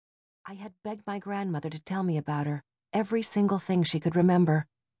I had begged my grandmother to tell me about her, every single thing she could remember.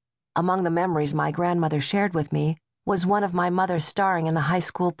 Among the memories my grandmother shared with me was one of my mother starring in the high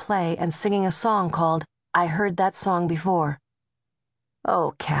school play and singing a song called "I Heard That Song Before."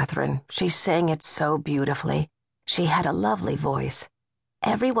 Oh, Catherine, she sang it so beautifully. She had a lovely voice.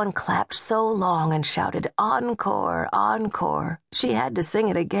 Everyone clapped so long and shouted, "Encore, encore." She had to sing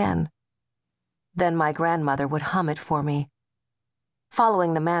it again. Then my grandmother would hum it for me.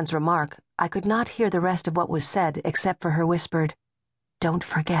 Following the man's remark, I could not hear the rest of what was said except for her whispered, "Don't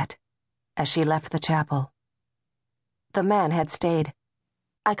forget," as she left the chapel. The man had stayed.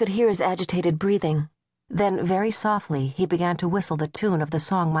 I could hear his agitated breathing. Then, very softly, he began to whistle the tune of the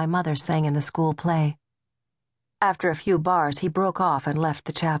song my mother sang in the school play. After a few bars, he broke off and left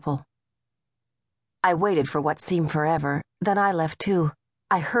the chapel. I waited for what seemed forever, then I left too.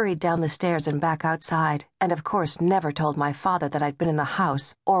 I hurried down the stairs and back outside, and of course never told my father that I'd been in the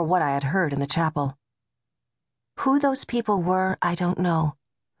house or what I had heard in the chapel. Who those people were, I don't know.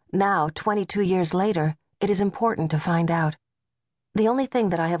 Now, 22 years later, it is important to find out. The only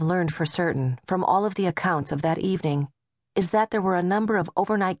thing that I have learned for certain from all of the accounts of that evening is that there were a number of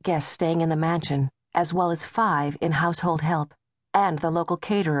overnight guests staying in the mansion, as well as 5 in household help, and the local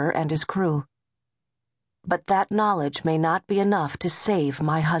caterer and his crew. But that knowledge may not be enough to save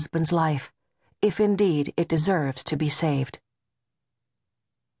my husband's life, if indeed it deserves to be saved.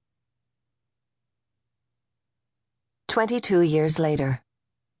 22 years later.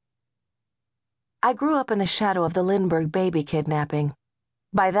 I grew up in the shadow of the Lindbergh baby kidnapping.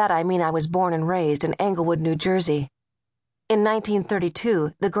 By that I mean I was born and raised in Englewood, New Jersey. In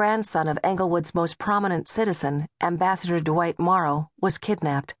 1932, the grandson of Englewood's most prominent citizen, Ambassador Dwight Morrow, was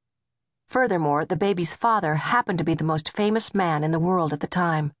kidnapped. Furthermore, the baby's father happened to be the most famous man in the world at the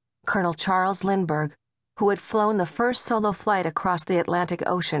time, Colonel Charles Lindbergh, who had flown the first solo flight across the Atlantic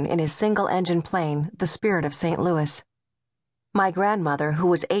Ocean in his single-engine plane, the Spirit of St. Louis. My grandmother, who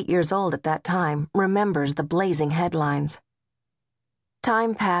was 8 years old at that time, remembers the blazing headlines.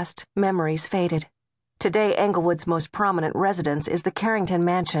 Time passed, memories faded. Today, Englewood's most prominent residence is the Carrington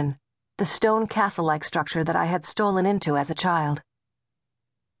Mansion, the stone castle-like structure that I had stolen into as a child.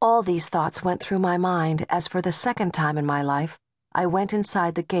 All these thoughts went through my mind as for the second time in my life, I went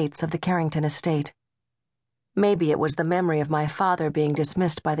inside the gates of the Carrington estate. Maybe it was the memory of my father being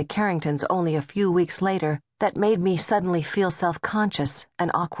dismissed by the Carringtons only a few weeks later that made me suddenly feel self-conscious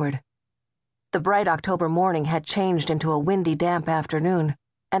and awkward. The bright October morning had changed into a windy, damp afternoon,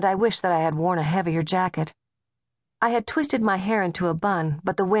 and I wished that I had worn a heavier jacket. I had twisted my hair into a bun,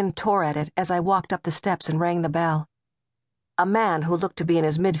 but the wind tore at it as I walked up the steps and rang the bell. A man who looked to be in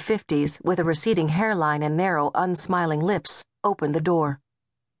his mid-50s, with a receding hairline and narrow, unsmiling lips, opened the door.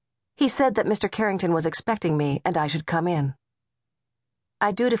 He said that Mr. Carrington was expecting me and I should come in.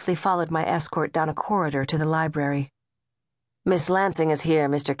 I dutifully followed my escort down a corridor to the library. "Miss Lansing is here,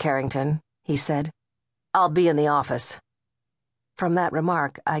 Mr. Carrington," he said. "I'll be in the office." From that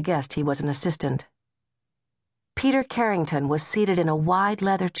remark, I guessed he was an assistant. Peter Carrington was seated in a wide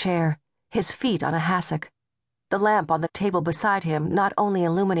leather chair, his feet on a hassock. The lamp on the table beside him not only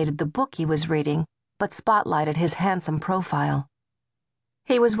illuminated the book he was reading, but spotlighted his handsome profile.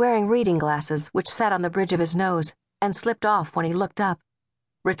 He was wearing reading glasses, which sat on the bridge of his nose, and slipped off when he looked up.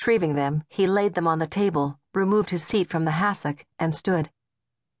 Retrieving them, he laid them on the table, removed his seat from the hassock, and stood.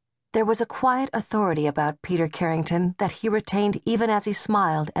 There was a quiet authority about Peter Carrington that he retained even as he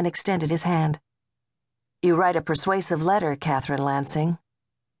smiled and extended his hand. "You write a persuasive letter, Catherine Lansing."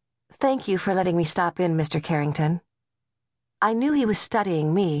 "Thank you for letting me stop in, Mr. Carrington." I knew he was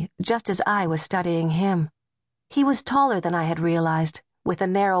studying me, just as I was studying him. He was taller than I had realized, with the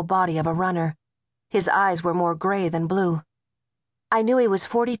narrow body of a runner. His eyes were more gray than blue. I knew he was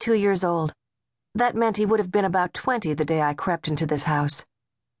 42 years old. That meant he would have been about 20 the day I crept into this house.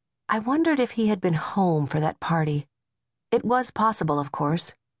 I wondered if he had been home for that party. It was possible, of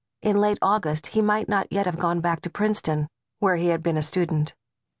course. In late August, he might not yet have gone back to Princeton, where he had been a student.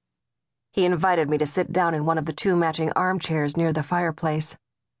 He invited me to sit down in one of the 2 matching armchairs near the fireplace.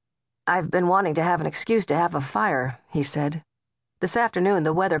 "I've been wanting to have an excuse to have a fire," he said. "This afternoon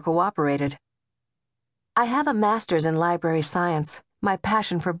the weather cooperated." I have a master's in library science, my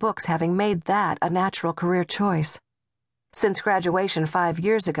passion for books having made that a natural career choice. Since graduation 5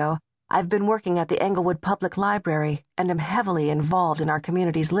 years ago, I've been working at the Englewood Public Library and am heavily involved in our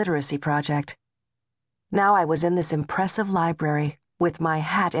community's literacy project. Now I was in this impressive library, with my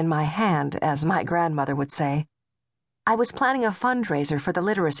hat in my hand, as my grandmother would say. I was planning a fundraiser for the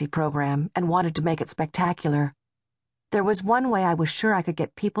literacy program and wanted to make it spectacular. There was one way I was sure I could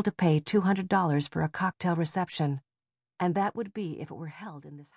get people to pay $200 for a cocktail reception, and that would be if it were held in this